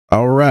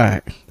All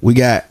right, we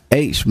got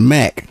H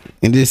Mack,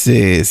 and this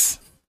is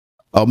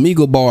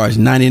Omegle bars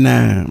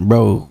 99,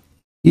 bro.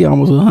 He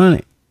almost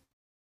 100.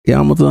 He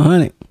almost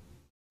 100.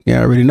 Yeah,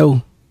 I already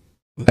know.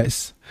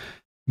 Let's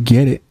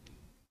get it.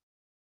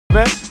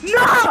 Man.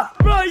 Nah,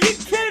 bro, you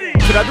kidding?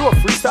 Can I do a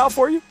freestyle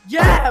for you?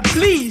 Yeah,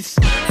 please.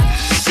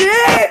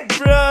 Shit,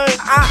 bro.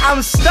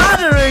 I'm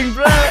stuttering,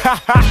 bro.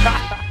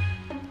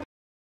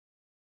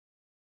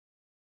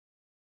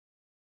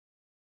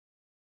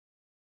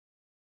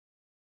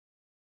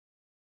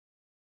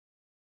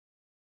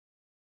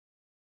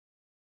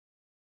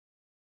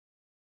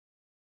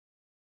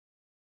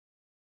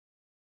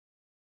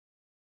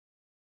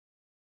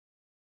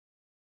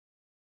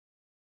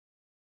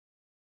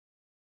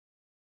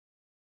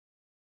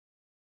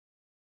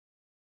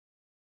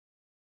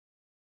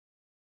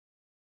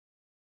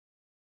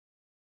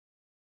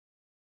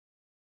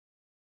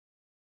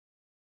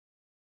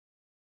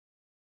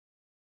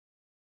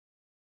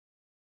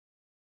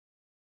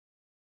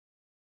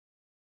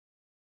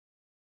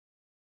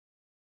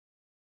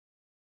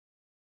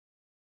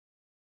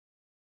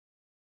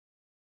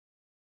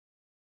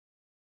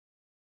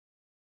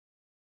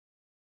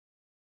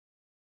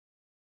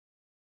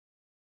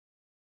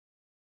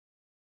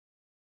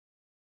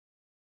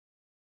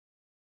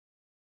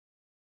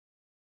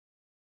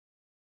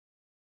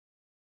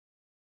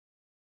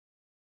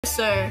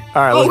 Sir.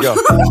 All right, let's go.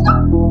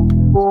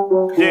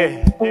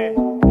 Yeah.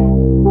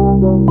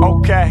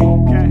 Okay.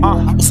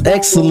 It's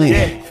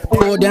excellent.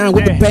 Pull down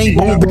with the bang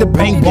boom, with the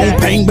bang boom,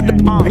 bang with the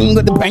bang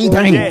with the bang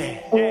bang.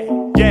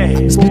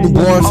 Let's keep the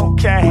bars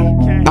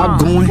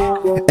outgoing.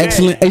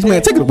 Excellent. H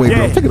man, take it away,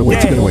 bro. Take it away.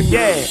 Take it away.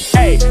 Yeah.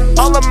 Hey,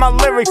 all of my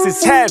lyrics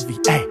is heavy.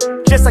 Hey,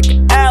 just like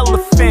an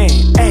elephant.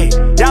 Hey,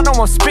 y'all know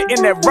I'm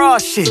spitting that raw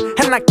shit,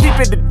 and I keep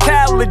it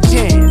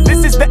intelligent.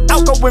 This is the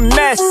outgoing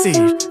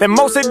message that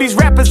most of these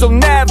rappers will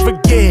never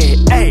get.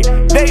 Hey,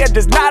 they are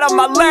just not on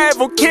my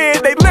level,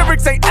 kid. They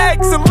lyrics ain't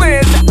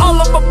excellent.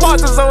 All of my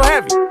bars are so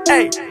heavy.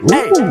 Hey,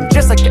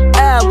 just like an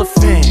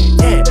elephant.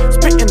 Yeah,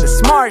 spitting the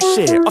smart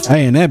shit.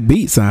 Hey, and that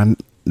beat sound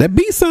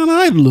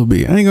alright a little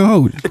bit. I ain't gonna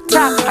hold you. The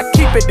top, I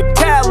keep it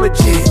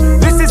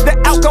intelligent. This is the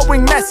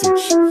outgoing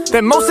message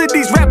that most of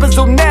these rappers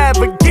will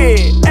never get.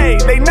 Hey,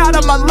 they not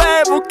on my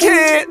level,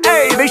 kid.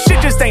 Hey, they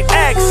shit just ain't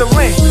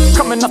excellent.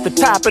 Coming off the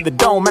top of the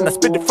dome, man, I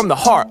spit it from the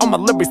heart. All my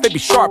lyrics, they be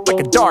sharp like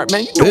a dart,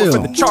 man. You do it for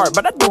the chart,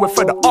 but I do it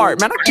for the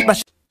art, man. I keep my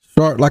shit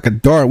sharp like a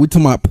dart. We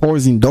talking about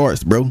poison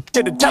darts, bro.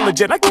 Shit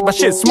intelligent, I keep my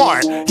shit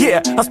smart.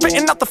 Yeah, I'm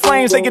spitting out the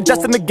flames, they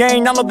adjust in the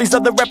game. Y'all know these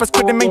other rappers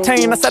couldn't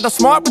maintain. I said I'm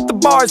smart with the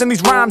bars and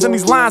these rhymes and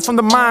these lines from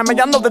the mind. Man,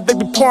 y'all know that they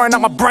be pouring out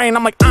my brain.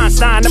 I'm like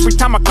Einstein every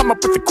time I come up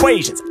with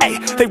equations. Hey,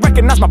 they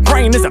recognize my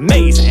brain is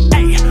amazing.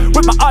 Hey,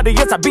 with my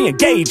audience I be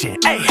engaging.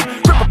 Hey,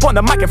 grip up on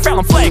the mic and fell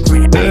I'm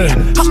flagrant. Hey,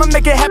 I'ma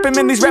make it happen,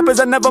 man. These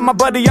rappers are never my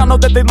buddy. Y'all know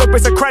that they look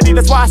with a credit.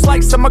 That's why I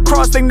slice them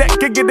across their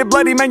neck and get it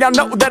bloody. Man, y'all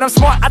know that I'm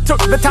smart. I took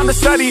the time to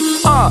study.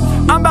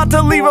 I'm about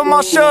to leave them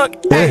all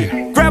shook.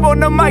 Hey, grab on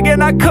the mic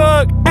and I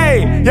cook.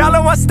 Hey, y'all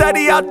know I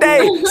study all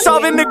day,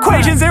 solving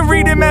equations and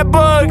reading mad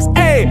books.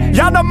 Hey,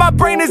 y'all know my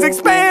brain is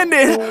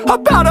expanding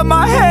up out of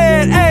my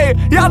head. Hey,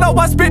 y'all know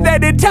I spit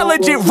that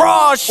intelligent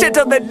raw shit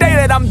till the day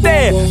that I'm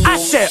dead. I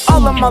said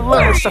all of my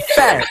lyrics are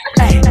fat.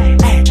 Hey,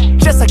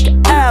 just like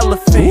an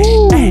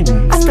elephant. Hey,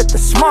 I spit the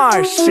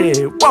smart shit.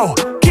 Whoa,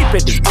 keep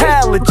it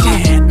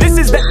intelligent. This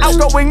is the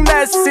outgoing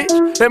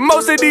message that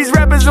most of these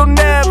rappers will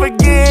never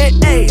get.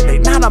 Hey, they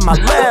not on my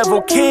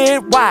level,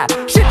 kid. Why?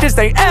 Shit just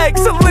ain't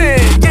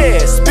excellent. Yeah,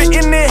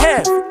 spitting it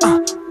heavy.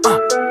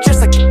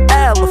 Just like an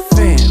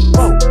elephant.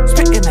 Whoa,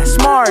 spitting that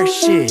smart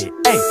shit.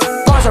 Hey,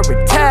 bars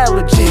are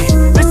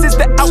intelligent. This is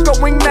the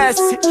outgoing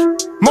message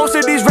most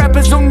of these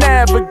rappers will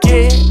never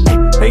get. Hey,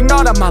 they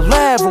not on my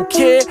level,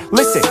 kid.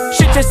 Listen,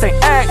 shit just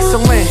ain't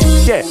excellent.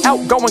 Yeah,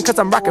 outgoing cause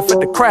I'm rocking for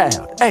the crowd.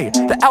 Hey,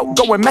 the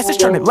outgoing message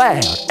turn it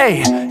loud.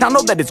 Hey, y'all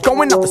know that it's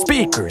going off the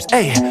speakers.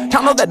 Hey,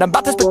 y'all know that I'm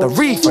about to spit the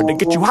reefer to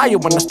get you higher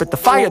when I spit the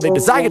fire. They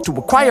desire to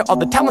acquire all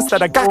the talents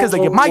that I got cause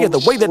they admire the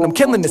way that I'm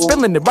killing it,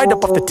 spilling it right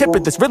up off the tip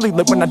of this really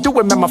lit. When I do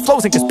it, man, my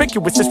flow's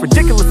inconspicuous. It's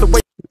ridiculous the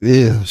way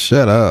yeah,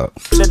 shut up.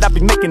 that I be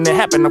making it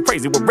happen. I'm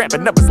crazy with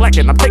rapping, never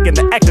slacking. I'm taking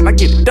the action, I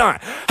get it done.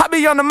 I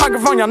be on the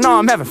microphone, y'all know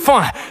I'm having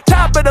fun.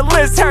 Top of the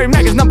list, Harry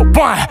Mack is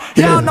 #1.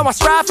 Y'all know I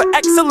strive for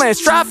excellence,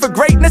 strive for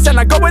greatness, and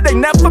I go where they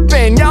never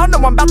been. Y'all know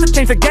I'm about to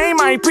change the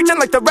game. I ain't preaching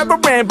like the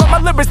reverend, but my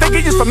lyrics they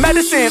get used for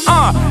medicine.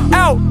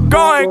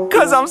 Outgoing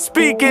cause I'm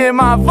speaking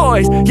my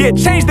voice. Yeah,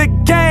 change the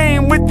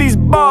game with these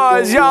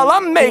bars, y'all.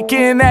 I'm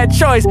making that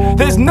choice.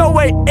 There's no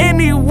way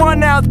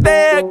anyone out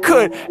there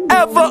could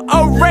ever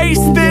erase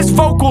this.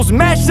 Vocals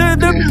match to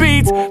the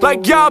beats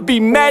like y'all be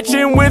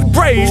matching with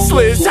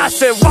bracelets. I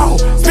said, whoa,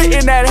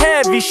 spitting that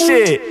heavy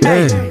shit.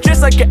 Hey,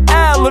 just like an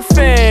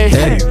elephant.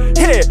 Hey,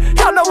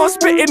 y'all know I'm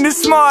spitting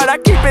this smart. I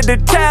keep it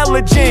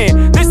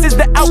intelligent. This is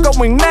the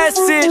outgoing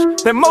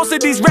message that most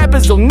of these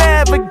rappers will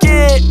never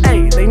get.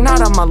 Hey, they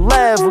not on my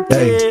level,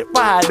 kid.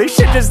 Why? They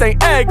shit just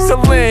ain't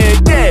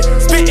excellent. Yeah,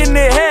 spitting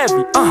it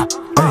heavy.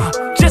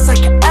 Just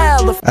like an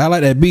elephant. I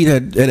like that beat.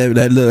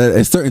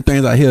 That certain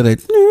things I hear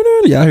that.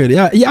 Y'all hear it.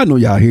 Y'all know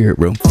y'all hear it,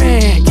 bro.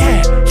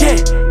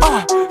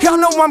 Y'all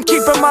know I'm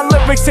keeping my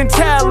lyrics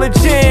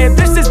intelligent.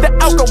 This is the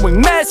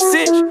outgoing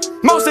message.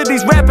 Most of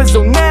these rappers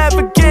will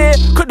never get.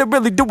 Couldn't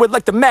really do it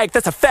like the Mac,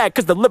 that's a fact.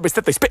 Cause the lyrics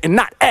that they spittin'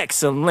 not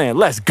excellent.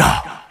 Let's go.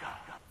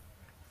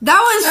 That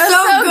was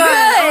so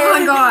good. Oh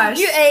my gosh.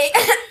 You ate.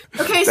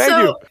 Okay, Thank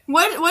so you.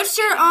 what's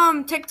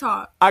your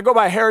TikTok? I go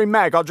by Harry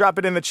Mack. I'll drop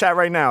it in the chat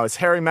right now. It's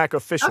Harry Mack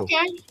Official.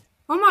 Okay.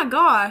 Oh my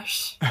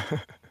gosh.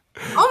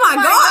 Oh my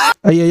god.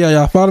 Hey,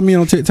 yeah. Follow me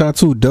on TikTok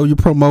too. W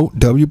promote.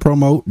 That was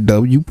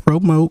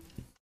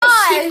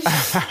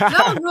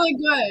really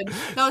good.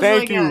 That was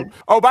Thank really you. good.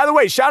 Oh, by the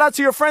way, shout out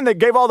to your friend that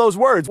gave all those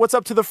words. What's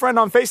up to the friend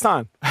on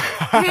FaceTime?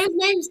 His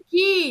name's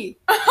Keith.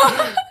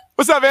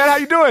 What's up, man? How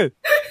you doing?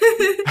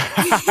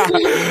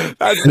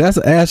 That's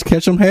an Ash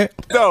Ketchum hat.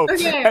 Dope.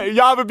 Okay. Hey,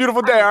 y'all have a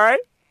beautiful day, all right?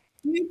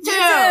 Me too.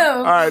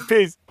 All right,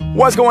 peace.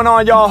 What's going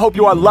on, y'all? Hope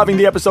you are loving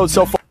the episode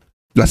so far.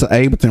 That's an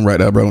Ableton right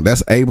there, bro.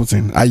 That's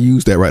Ableton. I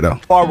use that right there.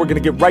 We're going to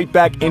get right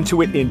back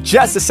into it in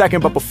just a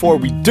second, but before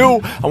we do,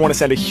 I want to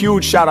send a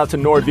huge shout out to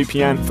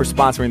NordVPN for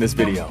sponsoring this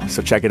video,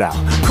 so check it out.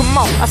 Come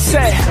on, I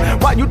said,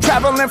 while you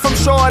traveling from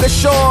shore to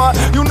shore,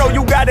 you know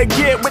you gotta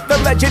get with the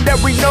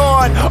legendary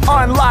Nord.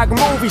 Unlock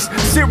movies,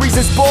 series,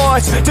 and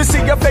sports to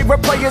see your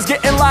favorite players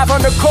getting live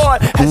on the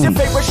court. Has your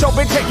favorite show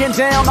been taken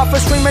down off a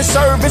streaming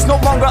service? No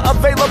longer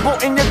available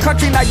in your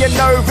country, now you're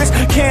nervous.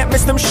 Can't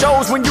miss them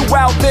shows when you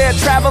out there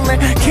traveling.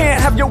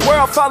 Can't have your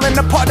world falling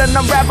apart and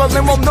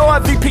unraveling. Well,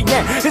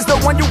 NordVPN is the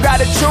one you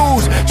gotta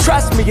choose.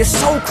 Trust me, it's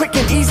so quick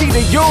and easy to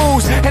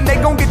use, and they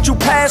gon' get you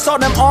past all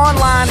them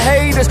online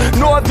haters.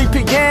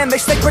 NordVPN, they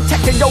stay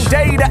protecting your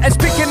data. And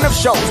speaking of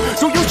shows,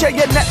 do you share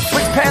your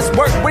Netflix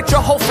password with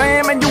your whole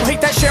fam and you hate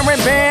that sharing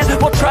ban?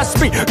 Well,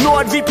 trust me,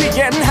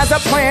 NordVPN has a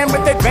plan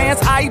with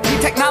advanced IP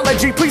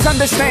technology. Please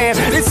understand,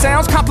 it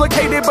sounds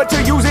complicated, but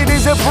to use it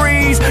is a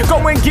breeze.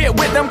 Go and get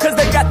with them, cause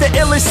they got the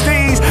illest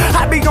steez.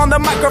 I be on the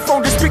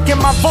microphone just speaking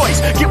my voice.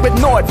 Get with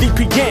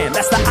NordVPN,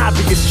 that's the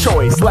obvious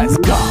choice. Let's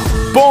go.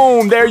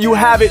 Boom, there you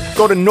have it.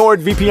 Go to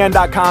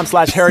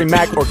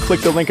nordvpn.com/HarryMack or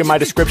click the link in my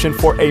description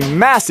for a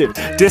massive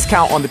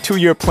discount on the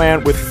 2-year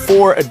plan with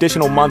 4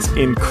 additional months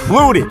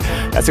included.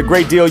 That's a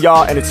great deal,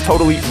 y'all, and it's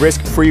totally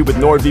risk-free with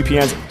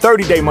NordVPN's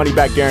 30-day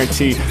money-back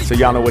guarantee, so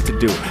y'all know what to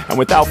do. And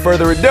without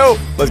further ado,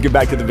 let's get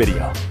back to the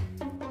video.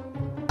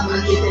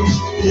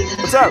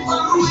 What's up?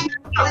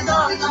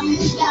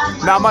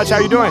 Not much, how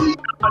you doing?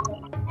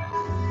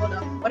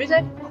 What did you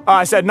say?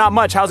 I said not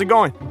much, how's it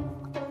going?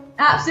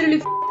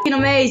 Absolutely f***ing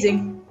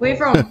amazing. Where you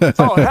from?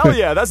 Oh, hell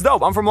yeah, that's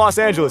dope. I'm from Los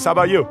Angeles. How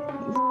about you?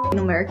 F***ing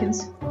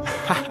Americans.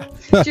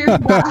 Cheers.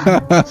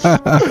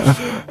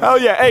 Hell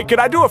yeah. Hey, can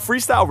I do a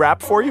freestyle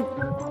rap for you?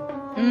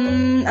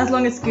 As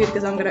long as it's good,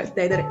 because I'm gonna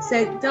tell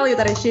you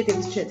that it's shit if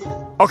it's shit.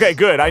 Okay,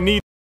 good. I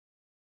need.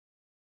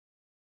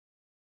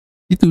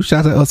 You threw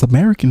shots at us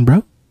American,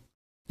 bro.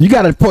 You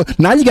gotta put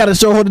now. You gotta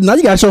show her. Now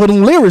you gotta show her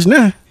them lyrics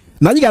now.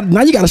 Now you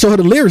gotta show her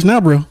the lyrics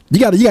now, bro. You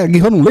gotta get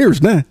her them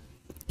lyrics now.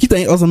 You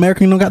think us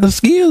American don't got the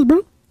skills,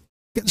 bro?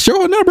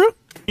 Show her now, bro.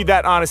 Need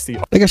that honesty.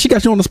 She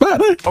got you on the spot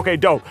now. Okay,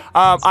 dope.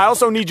 I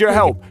also need your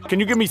help.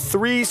 Can you give me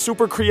 3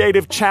 super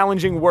creative,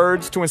 challenging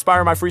words to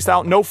inspire my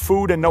freestyle? No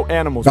food and no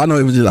animals. I know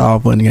it was just all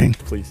fun game.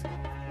 Please.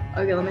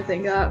 Okay, let me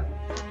think.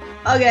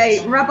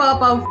 Okay, wrap up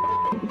about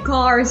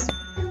cars,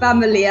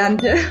 family,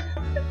 and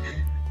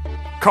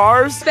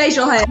Cars?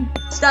 facial hair.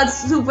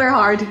 That's super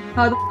hard.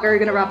 How the f are you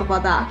gonna rap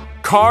about that?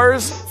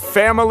 Cars,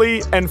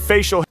 family, and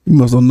facial You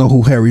must don't know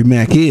who Harry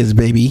Mack is,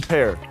 baby.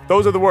 hair.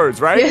 Those are the words,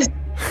 right? Yes.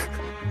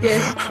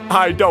 Yes. All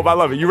right, dope. I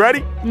love it. You ready?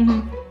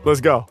 Mm-hmm.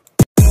 Let's go.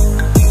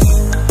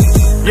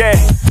 Yeah,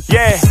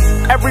 yeah.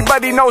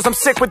 Everybody knows I'm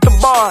sick with the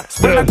bars.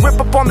 When I grip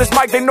up on this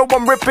mic, they know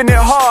I'm ripping it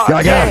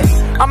hard. Yeah.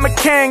 I'm a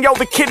king, yo,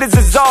 the kid is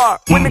a czar.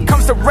 When it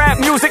comes to rap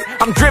music,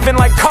 I'm driven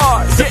like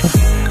cars. Yeah.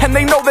 And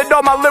they know that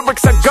all my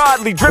lyrics are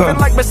godly. Driven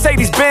like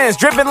Mercedes-Benz,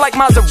 driven like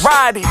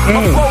Maserati.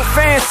 I'm full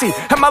fancy,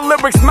 and my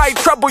lyrics might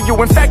trouble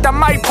you. In fact, I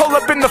might pull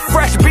up in the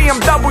fresh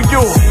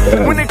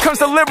BMW. When it comes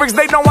to lyrics,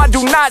 they know I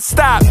do not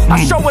stop.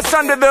 I show what's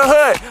under the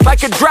hood,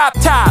 like a drop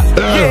top.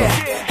 Yeah,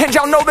 and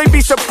y'all know they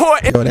be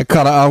supporting. Yo, that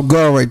caught her off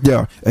guard right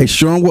there. Hey,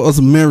 show them what us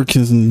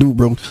Americans can do,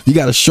 bro. You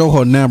gotta show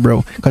her now,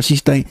 bro. Cause she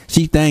think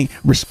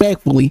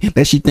respectfully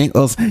that she think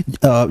us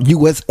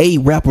USA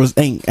rappers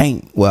ain't.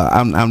 Well,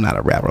 I'm not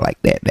a rapper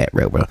like that,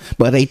 bro.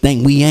 But they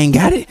think we ain't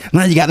got it.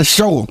 Now you gotta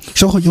show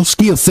her your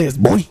skill sets,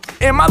 boy.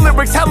 And my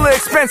lyrics hella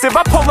expensive.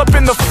 I pull up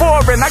in the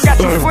foreign, I got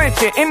you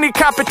flinching. Any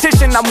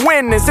competition, I'm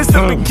winning since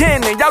the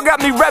beginning. Y'all got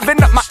me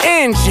revving up my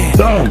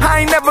engine. I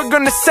ain't never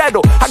gonna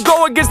settle. I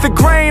go against the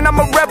grain. I'm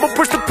a rebel,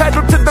 push the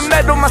pedal to the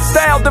metal. My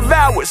style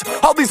devours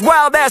all these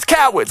wild ass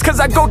cowards. Cause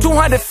I go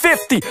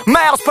 250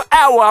 miles per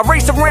hour. I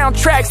race around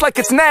tracks like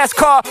it's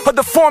NASCAR or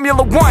the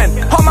Formula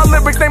 1. All my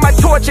lyrics, they might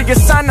torture your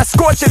son. I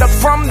scorch it up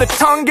from the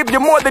tongue. Give you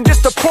more than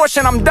just a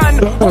portion. I'm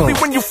done only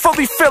when you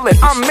fully feel it.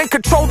 I'm in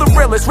control, the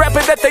realest rapper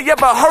that they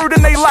ever heard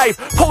in their life.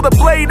 Pull the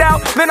blade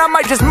out, then I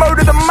might just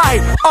murder the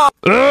mic.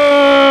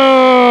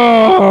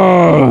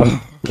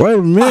 Wait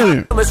a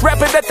minute.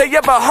 Rapper that they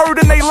ever heard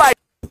in their life.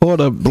 Pull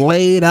the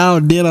blade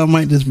out, then I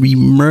might just be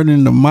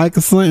murdering the mic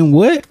or something.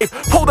 What?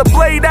 Pull the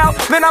blade out,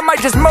 then I might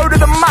just murder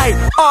the mic.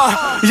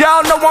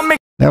 Y'all know I'm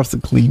that was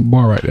a clean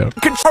bar right there.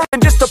 controlling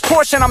just a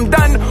portion, I'm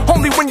done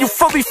only when you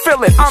fully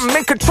feel it. I'm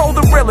in control, the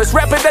realest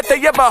rapper that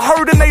they ever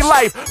heard in their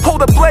life. Pull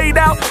the blade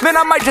out, then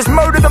I might just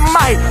murder the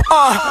mic.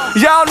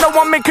 Y'all know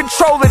I'm in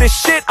control of this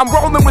shit. I'm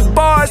rolling with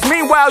bars,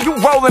 meanwhile you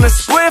rolling a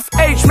spliff.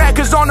 H-Mack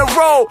is on the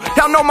roll,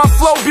 y'all know my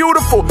flow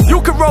beautiful.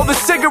 You can roll a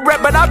cigarette,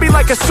 but I be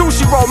like a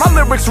sushi roll. My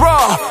lyrics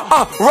raw,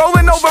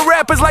 rolling over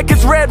rappers like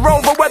it's Red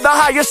Rover. Whether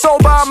high or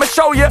sober, I'ma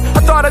show ya.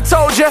 I thought I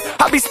told ya,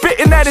 I be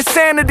spitting that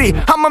insanity.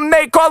 I'ma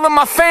make all of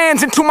my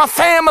fans into my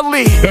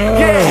family.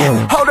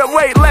 Yeah, hold up,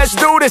 wait, let's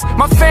do this.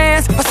 My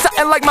fans are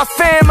something like my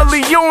family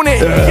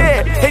unit.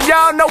 Yeah, and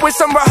y'all know it's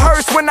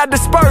unrehearsed when I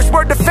disperse.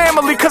 Word to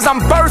family, cause I'm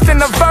birthing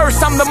the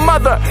verse. I'm the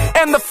mother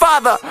and the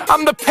father,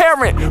 I'm the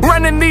parent.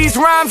 Running these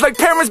rhymes like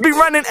parents be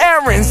running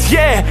errands.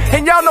 Yeah,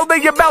 and y'all know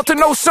they about to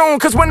know soon.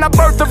 Cause when I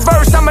birth the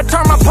verse, I'ma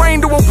turn my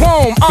brain to a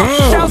womb.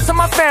 Shouts to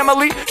my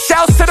family,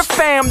 shouts to the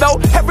fam though.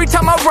 Every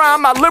time I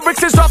rhyme, my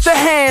lyrics is off the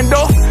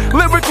handle.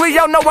 Lyrically,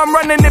 y'all know I'm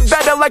running it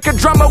better. Like a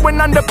drummer when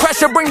under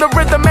pressure, bring the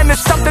rhythm and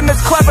it's something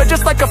that's clever.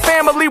 Just like a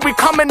family, we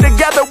coming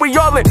together. We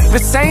all in the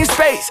same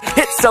space.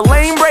 It's a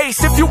lame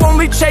race if you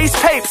only chase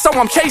pape. So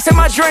I'm chasing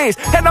my dreams,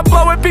 and I'm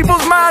blowing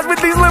people's minds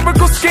with these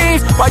lyrical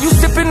schemes. While you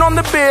sipping on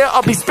the beer,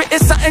 I'll be spitting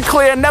something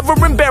clear, never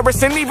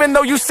embarrassing. Even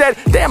though you said,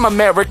 damn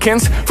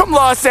Americans from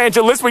Los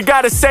Angeles, we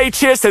gotta say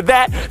cheers to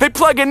that. They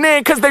plugging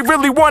in cause they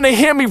really wanna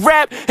hear me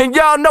rap, and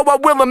y'all know I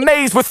will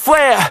amaze with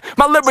flair.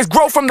 My lyrics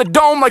grow from the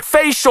dome like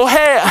facial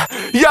hair.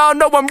 Y'all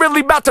know I'm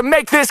really about to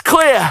make this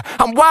clear.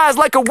 I'm wise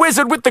like a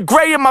wizard with the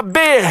gray in my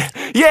beard.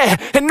 Yeah,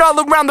 and all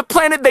around the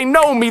planet they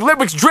know me.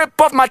 Lyrics drip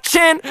off my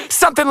chin,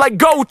 something like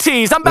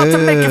goatees. I'm about to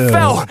make it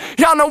fell.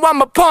 Y'all know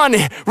I'm upon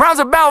it. Rounds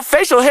about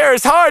facial hair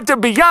is hard to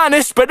be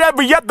honest, but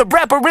every other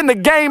rapper in the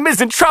game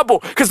is in trouble.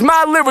 Cause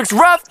my lyrics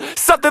rough,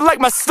 something like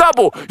my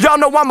stubble. Y'all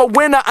know I'm a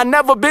winner, I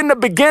never been a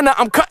beginner.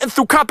 I'm cutting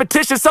through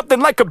competition, something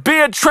like a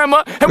beard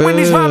trimmer. And when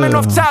he's rhyming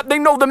off top, they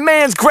know the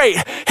man's great.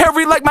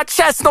 Hairy like my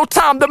chest, no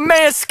time to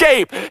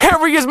manscape.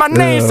 Harry is my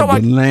name, so I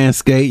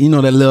landscape. You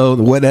know that little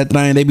what that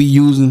thing they be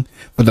using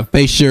for the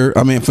face shirt.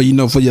 I mean, for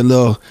for your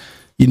little,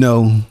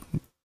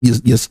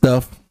 your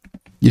stuff,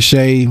 your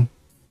shave.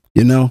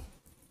 Just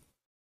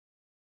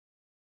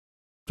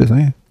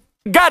saying.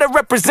 Gotta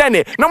represent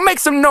it. Now make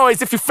some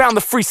noise if you found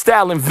the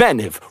freestyle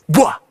inventive.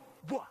 What?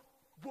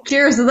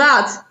 Cheers to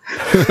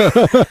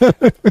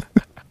that.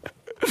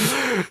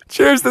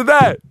 Cheers to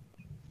that.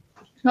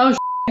 Oh,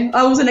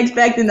 I wasn't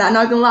expecting that.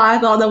 Not gonna lie, I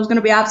thought that was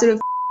gonna be absolute.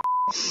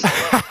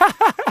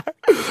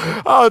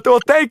 Oh, well,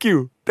 thank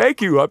you.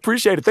 Thank you. I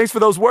appreciate it. Thanks for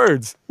those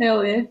words.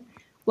 Hell yeah.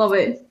 Love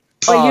it.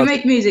 Wait, you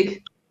make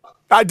music?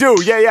 I do.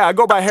 Yeah. I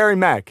go by Harry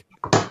Mack.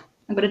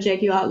 I'm gonna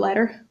check you out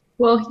later.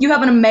 Well, you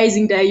have an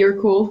amazing day.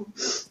 You're cool.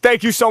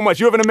 Thank you so much.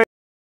 You have an amazing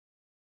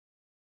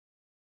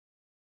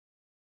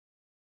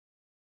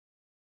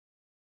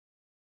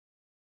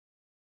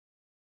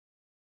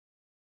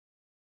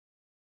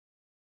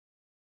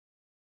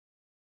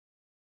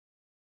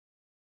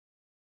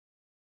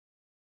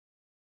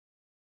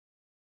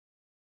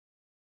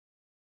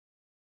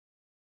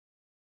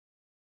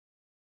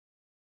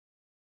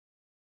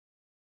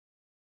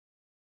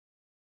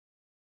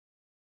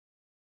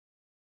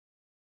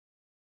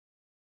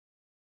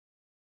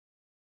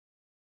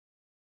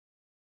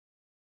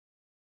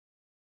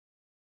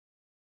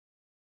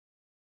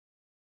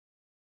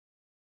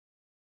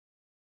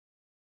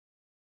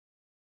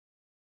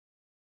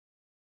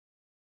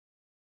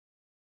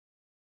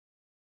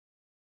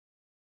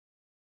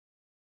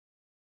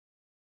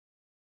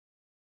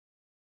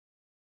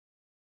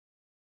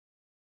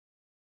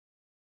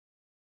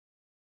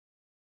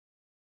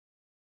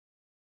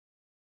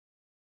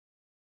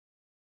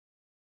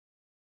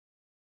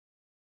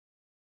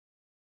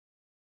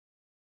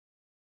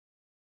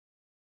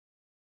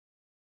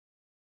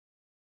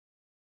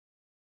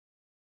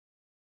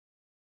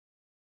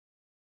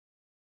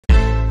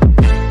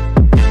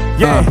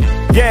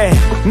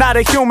Yeah, not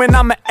a human,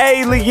 I'm an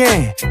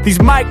alien.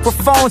 These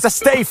microphones, I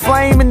stay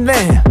flaming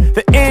them.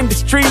 The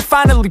industry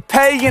finally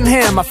paying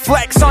him. I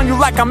flex on you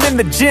like I'm in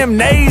the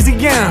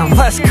gymnasium.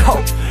 Let's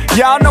go.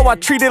 Y'all know I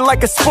treat it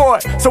like a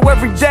sport. So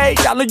every day,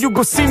 y'all know you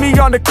gon' see me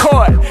on the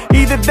court.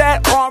 Either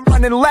that or I'm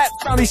running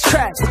laps on these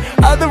tracks.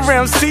 Other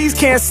MCs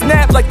can't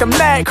snap like the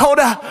Mack. Hold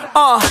up,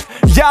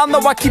 y'all know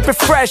I keep it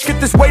fresh. Get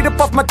this weight up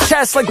off my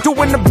chest like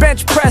doing the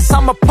bench press.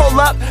 I'ma pull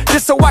up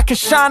just so I can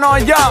shine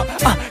on y'all.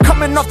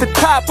 Coming off the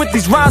top with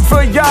these rhymes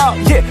for y'all.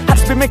 Yeah, I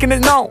just been making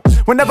it known.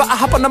 Whenever I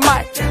hop on the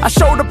mic, I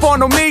showed up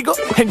on Omegle,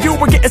 and you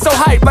were getting so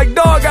hyped. Like,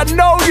 dog, I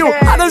know you.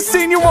 I done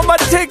seen you on my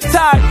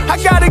TikTok.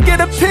 I gotta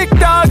get a pic,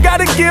 dog.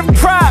 Gotta give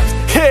props.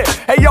 Yeah,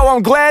 hey yo,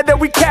 I'm glad that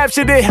we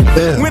captured it.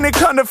 When it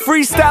come to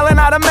freestyling,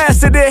 I done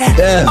mastered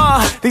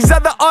it. These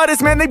other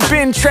artists, man, they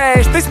been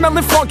trash. They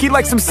smelling funky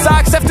like some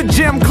socks after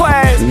gym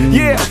class.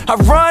 Yeah, I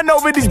run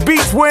over these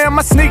beats wearing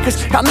my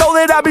sneakers. I know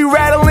that I be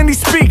rattling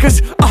these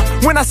speakers.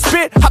 When I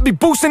spit, I be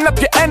boosting up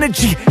your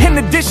energy. In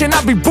addition,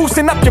 I be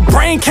boosting up your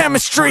brain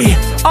chemistry.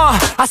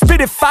 I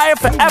spit it fire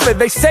forever.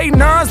 They say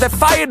neurons that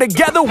fire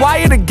together,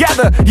 wire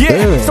together.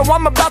 Yeah, so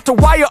I'm about to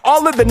wire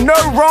all of the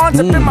neurons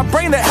up in my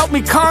brain that help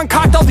me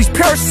concoct all these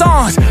pure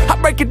songs. I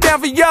break it down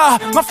for y'all.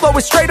 My flow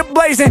is straight up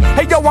blazing.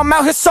 Hey yo, I'm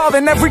out here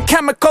solving every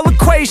chemical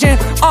equation.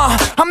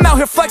 I'm out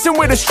here flexing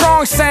with a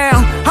strong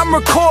sound. I'm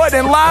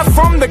recording live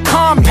from the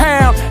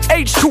compound.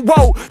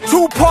 H2O,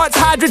 2 parts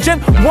hydrogen,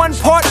 1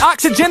 part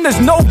oxygen. There's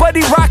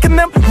nobody rocking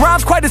them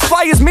rhymes quite as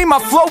fly as me. My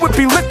flow would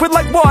be liquid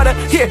like water.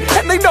 Yeah,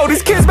 and they know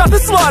these kids about to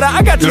slaughter.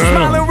 I got you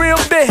smiling real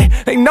big.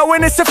 They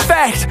knowing it's a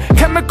fact.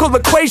 Chemical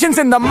equations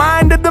in the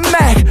mind of the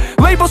Mac.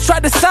 Labels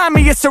tried to sign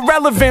me, it's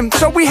irrelevant.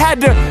 So we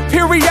had to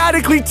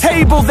periodically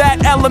table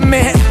that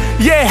element.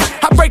 Yeah,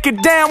 I break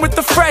it down with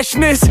the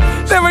freshness.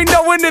 There ain't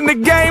no one in the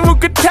game who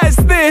could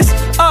test this.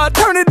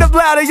 Turn it up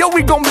louder, yo,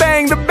 we gon'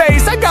 bang the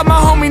bass. I got my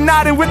homie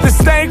nodding with the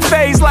stank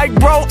face. Like,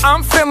 bro,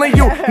 I'm feeling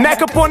you.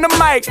 Mack up on the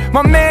mic.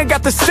 My man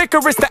got the sticker,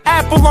 it's the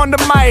apple on the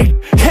mic.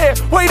 Yeah,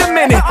 wait a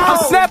minute, I'm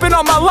snapping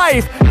on my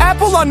life.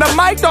 Apple on the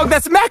mic, dog,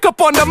 that's Mack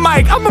up on the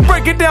mic. I'ma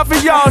break it down for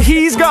y'all,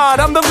 he's God.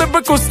 I'm the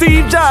lyrical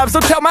Steve Jobs, so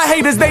tell my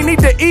haters they need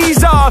to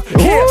ease off.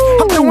 Yeah,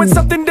 I'm doing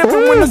something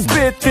different when I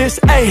spit this.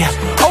 Ayy,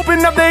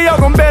 open up, they all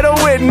gon' better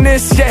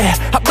witness. Yeah,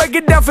 I break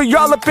it down for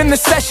y'all up in the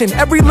session.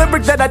 Every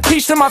lyric that I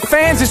teach to my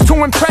fans is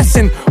too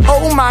impressing.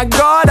 Oh my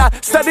God, I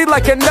studied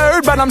like a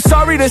nerd, but I'm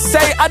sorry to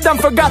say I done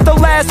forgot the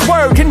last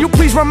word. Can you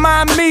please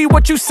remind me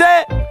what you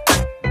said?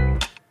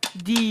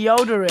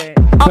 Deodorant.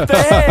 Off the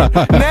head.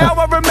 Now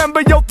I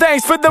remember, yo,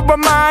 thanks for the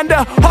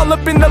reminder. All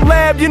up in the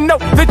lab, you know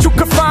that you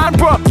can find,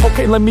 bruh.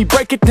 Okay, let me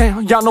break it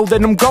down. Y'all know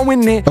that I'm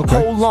going in.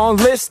 Whole long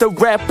list of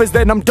rappers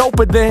that I'm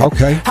doper than.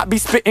 I be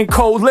spitting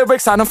cold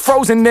lyrics, I done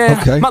frozen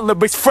them. My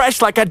lyrics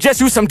fresh like I just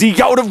used some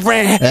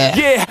deodorant.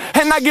 Yeah,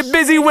 and I get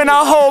busy when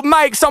I hold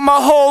mics on my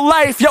whole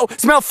life. Yo,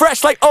 smell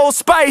fresh like Old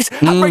Spice.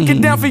 I break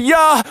it down for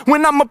y'all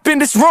when I'm up in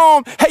this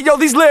room. Hey, yo,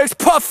 these lyrics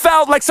puff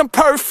out like some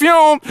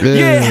perfume.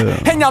 Yeah,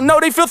 and y'all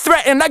know they feel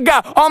threatened. I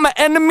got all my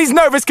enemies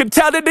nervous, could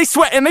tell that they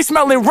sweating, they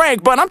smelling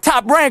rank, but I'm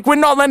top rank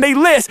when all on they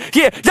list.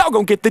 Yeah, y'all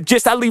gon' get the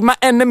gist. I leave my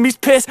enemies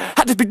pissed.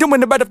 I just be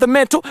doing it right off the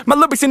mental. My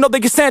lyrics, you know they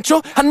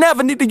essential. I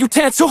never need a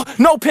utensil,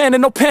 no pen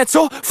and no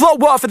pencil. Flow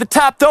off at the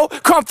top though,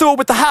 come through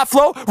with the high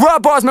flow. Raw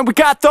bars, man, we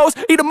got those.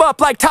 Eat them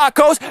up like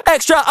tacos,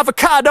 extra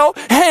avocado,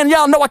 and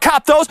y'all know I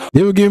cop those.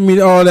 They were giving me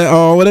all that,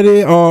 what it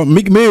is,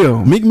 Meek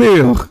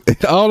Mill.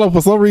 All of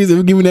for some reason, they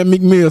were giving me that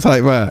Meek Mill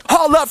type vibe.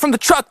 Haul up from the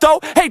truck though,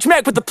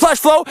 H-Mac with the plush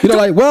flow. You know,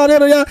 like, well,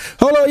 y'all,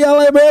 hold on,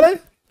 y'all ain't better.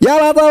 Y'all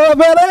out there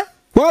better?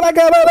 What I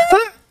got better?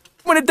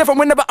 When it's different,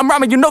 whenever I'm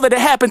rhyming, you know that it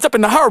happens up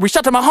in a hurry.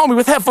 Shout to my homie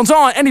with headphones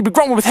on, and he be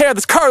growing with hair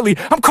that's curly.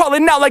 I'm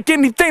calling out like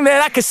anything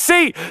that I can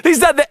see.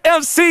 These other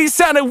MCs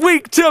sounding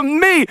weak to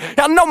me.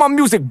 Y'all know my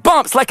music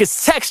bumps like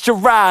it's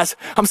texturized.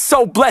 I'm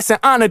so blessed and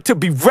honored to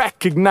be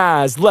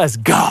recognized. Let's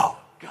go.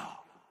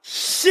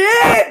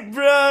 Shit,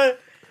 bro.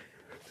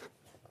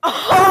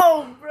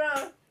 Oh,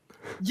 bro.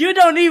 You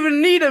don't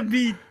even need a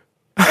beat.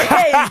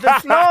 Hey,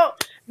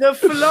 the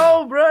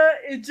flow, bro,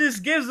 it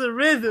just gives a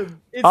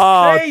rhythm. It's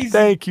crazy.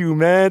 Thank you,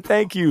 man.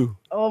 Thank you.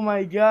 Oh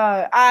my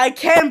God. I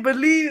can't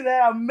believe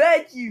that I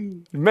met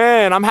you.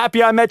 Man, I'm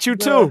happy I met you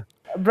too.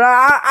 Bro,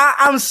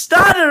 I'm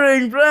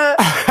stuttering, bro.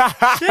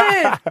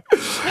 Shit.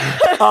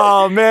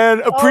 Oh,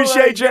 man.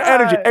 Appreciate your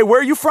energy. Hey, where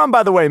are you from,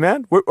 by the way,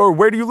 man?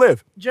 Where do you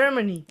live?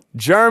 Germany.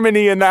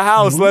 Germany in the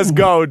house. Let's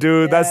go,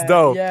 dude. That's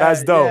dope.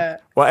 That's dope.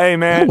 Well, hey,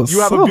 man, you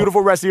have a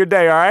beautiful rest of your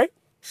day, all right?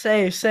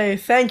 Say,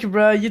 thank you,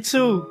 bro. You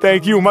too.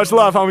 Thank you. Much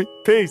love, homie.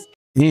 Peace.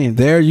 And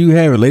there you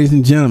have it, ladies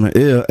and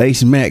gentlemen.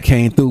 H-Mack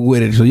came through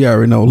with it, so you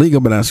already know.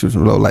 Legal, but I'm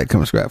below, like,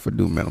 comment, subscribe for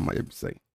Doom Metal, my say.